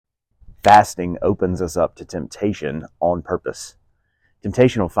Fasting opens us up to temptation on purpose.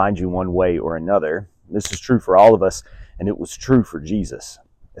 Temptation will find you one way or another. This is true for all of us, and it was true for Jesus.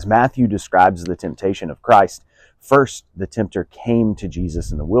 As Matthew describes the temptation of Christ, first the tempter came to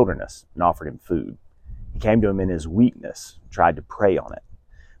Jesus in the wilderness and offered him food. He came to him in his weakness, tried to prey on it.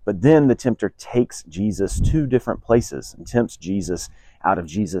 But then the tempter takes Jesus to different places and tempts Jesus out of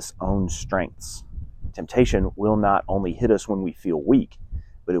Jesus' own strengths. Temptation will not only hit us when we feel weak,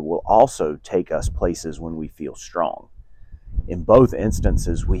 but it will also take us places when we feel strong. In both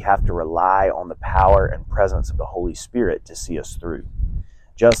instances, we have to rely on the power and presence of the Holy Spirit to see us through.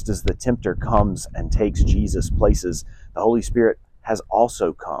 Just as the tempter comes and takes Jesus places, the Holy Spirit has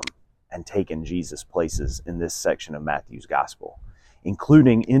also come and taken Jesus places in this section of Matthew's Gospel,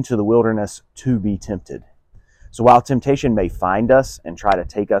 including into the wilderness to be tempted. So while temptation may find us and try to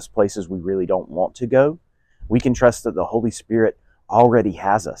take us places we really don't want to go, we can trust that the Holy Spirit already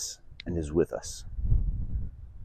has us and is with us.